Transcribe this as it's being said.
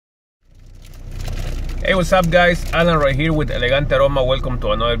Hey, what's up guys? Alan right here with Elegante Aroma. Welcome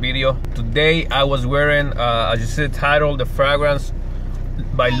to another video. Today I was wearing, as you see the title, the fragrance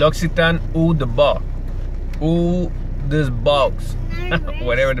by L'Occitane Eau de Baux. Eau des Baux,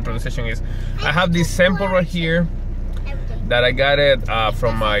 whatever the pronunciation is. I have this sample right here that I got it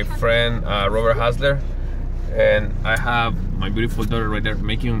from my friend Robert Hasler, and I have my beautiful daughter right there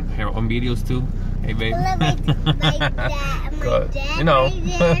making her own videos too. Hey babe. You know,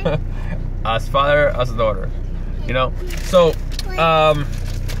 as father as daughter, you know. So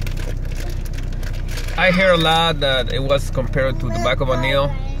I hear a lot that it was compared to tobacco vanille.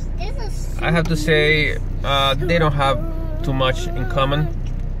 I have to say they don't have too much in common,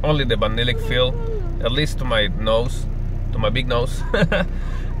 only the vanillic feel, at least to my nose, to my big nose.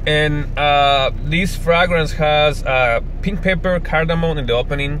 And this fragrance has pink pepper, cardamom in the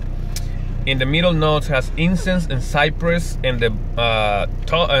opening. In the middle notes has incense and cypress, and the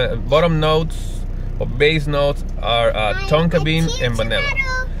bottom notes or base notes are tonka bean and vanilla.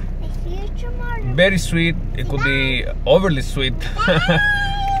 Very sweet. It could be overly sweet,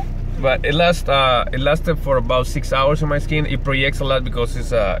 but it lasted for about 6 hours on my skin. It projects a lot because it's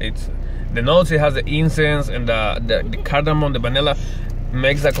the notes. It has the incense and the cardamom, the vanilla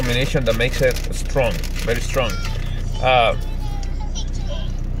makes a combination that makes it strong, very strong.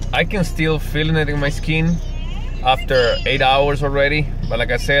 I can still feel it in my skin after 8 hours already, but like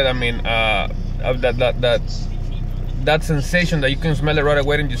I said, I mean, that sensation that you can smell it right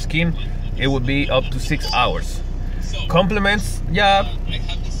away in your skin, it would be up to 6 hours. Compliments, yeah,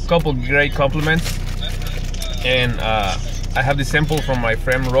 couple great compliments, and I have the sample from my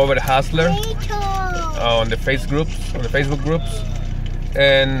friend Robert Hasler on the Facebook groups,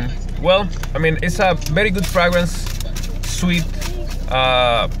 and well, I mean, it's a very good fragrance, sweet.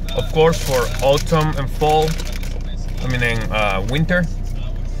 Of course, for autumn and fall, I mean in winter,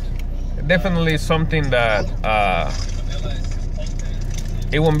 definitely something that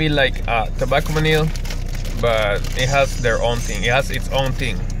it won't be like tobacco vanille, but it has their own thing. It has its own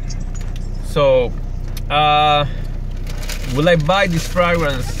thing. So will I buy this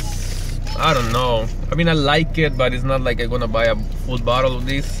fragrance? I don't know. I mean, I like it, but it's not like I'm gonna buy a full bottle of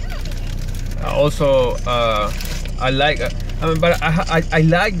this. Also, I like but I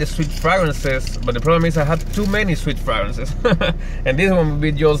like the sweet fragrances, but the problem is I have too many sweet fragrances. And this one would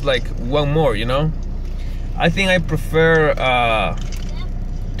be just like one more, you know. I think I prefer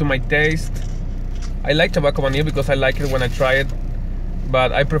to my taste, I like tobacco vanille because I like it when I try it,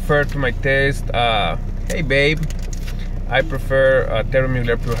 but I prefer to my taste, hey babe, I prefer Terre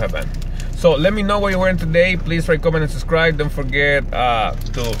Mugler Pure Heaven. So let me know what you're wearing today. Please like, comment, and subscribe. Don't forget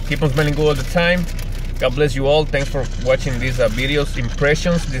to keep on smelling good all the time. God bless you all. Thanks for watching these videos.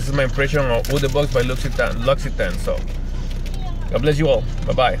 Impressions. This is my impression of Eau de Baux by L'Occitane. So God bless you all.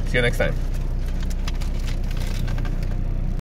 Bye bye. See you next time.